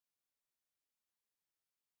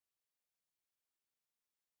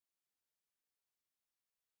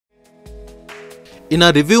In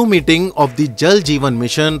a review meeting of the Jal Jeevan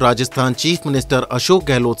Mission, Rajasthan Chief Minister Ashok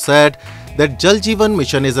Gehlot said that Jal Jeevan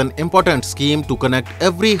Mission is an important scheme to connect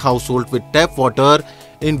every household with tap water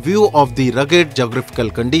in view of the rugged geographical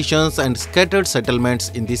conditions and scattered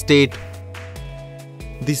settlements in the state.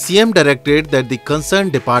 The CM directed that the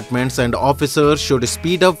concerned departments and officers should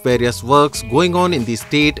speed up various works going on in the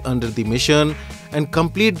state under the mission and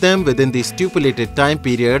complete them within the stipulated time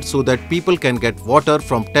period so that people can get water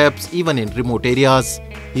from taps even in remote areas.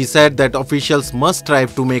 He said that officials must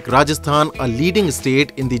strive to make Rajasthan a leading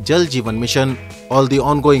state in the Jal Jeevan Mission. All the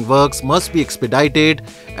ongoing works must be expedited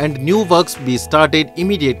and new works be started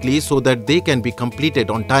immediately so that they can be completed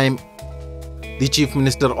on time. The Chief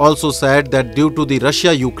Minister also said that due to the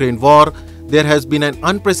Russia-Ukraine war, there has been an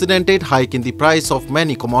unprecedented hike in the price of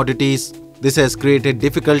many commodities. This has created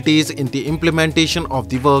difficulties in the implementation of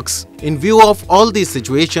the works. In view of all these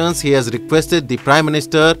situations, he has requested the Prime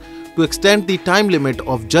Minister to extend the time limit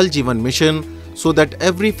of Jal Jeevan Mission so that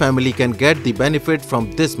every family can get the benefit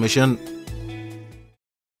from this mission.